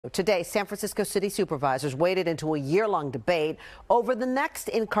Today, San Francisco City Supervisors waded into a year-long debate over the next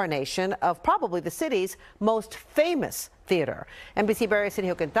incarnation of probably the city's most famous theater. NBC Bay Area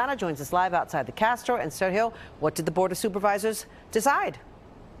Sergio Quintana joins us live outside the Castro. And Sergio, what did the Board of Supervisors decide?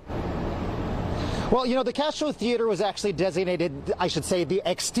 Well, you know, the Castro Theater was actually designated, I should say, the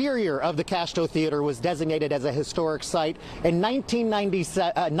exterior of the Castro Theater was designated as a historic site in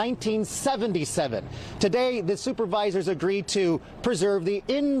 1977. Today, the supervisors agreed to preserve the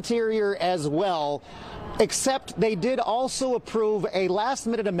interior as well, except they did also approve a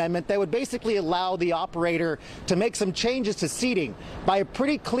last-minute amendment that would basically allow the operator to make some changes to seating. By a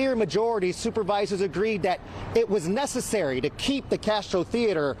pretty clear majority, supervisors agreed that it was necessary to keep the Castro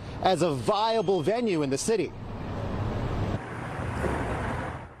Theater as a viable venue in the city.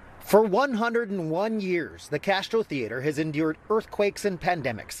 For 101 years, the Castro Theater has endured earthquakes and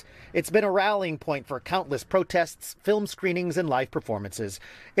pandemics. It's been a rallying point for countless protests, film screenings, and live performances.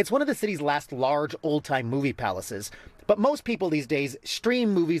 It's one of the city's last large old-time movie palaces. But most people these days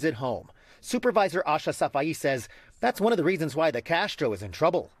stream movies at home. Supervisor Asha Safai says that's one of the reasons why the Castro is in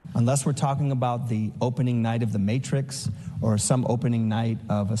trouble. Unless we're talking about the opening night of The Matrix or some opening night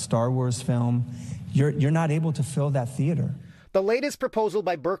of a Star Wars film, you're not able to fill that theater. The latest proposal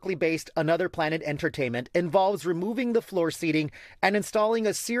by Berkeley-based Another Planet Entertainment involves removing the floor seating and installing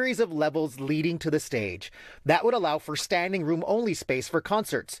a series of levels leading to the stage. That would allow for standing room only space for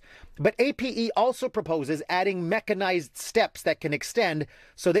concerts. But APE also proposes adding mechanized steps that can extend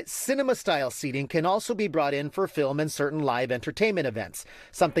so that cinema-style seating can also be brought in for film and certain live entertainment events,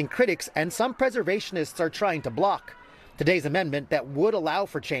 something critics and some preservationists are trying to block. Today's amendment that would allow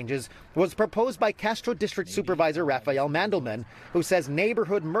for changes was proposed by Castro District Supervisor Rafael Mandelman, who says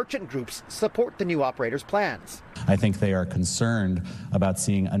neighborhood merchant groups support the new operator's plans. I think they are concerned about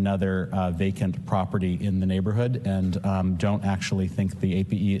seeing another vacant property in the neighborhood and don't actually think the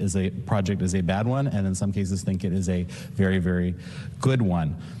APE project is a bad one, and in some cases think it is a very, very good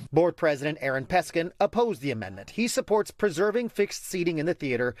one. Board President Aaron Peskin opposed the amendment. He supports preserving fixed seating in the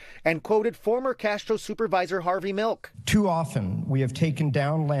theater and quoted former Castro Supervisor Harvey Milk. Too often we have taken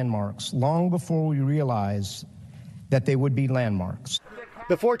down landmarks long before we realize that they would be landmarks.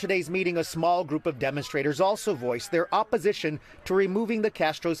 Before today's meeting, a small group of demonstrators also voiced their opposition to removing the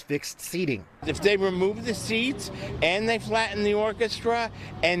Castro's fixed seating. If they remove the seats and they flatten the orchestra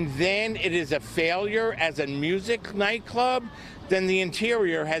and then it is a failure as a music nightclub, then the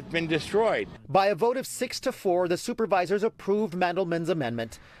interior has been destroyed. By a vote of 6-4, the supervisors approved Mandelman's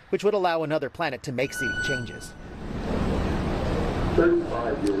amendment, which would allow Another Planet to make seating changes.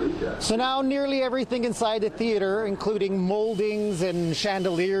 So now nearly everything inside the theater, including moldings and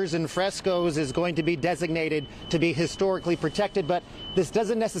chandeliers and frescoes, is going to be designated to be historically protected. But this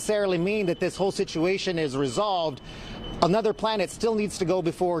doesn't necessarily mean that this whole situation is resolved. Another Planet still needs to go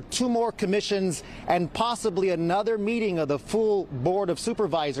before 2 more commissions and possibly another meeting of the full Board of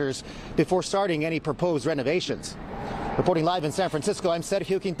Supervisors before starting any proposed renovations. Reporting live in San Francisco, I'm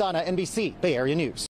Sergio Quintana, NBC Bay Area News.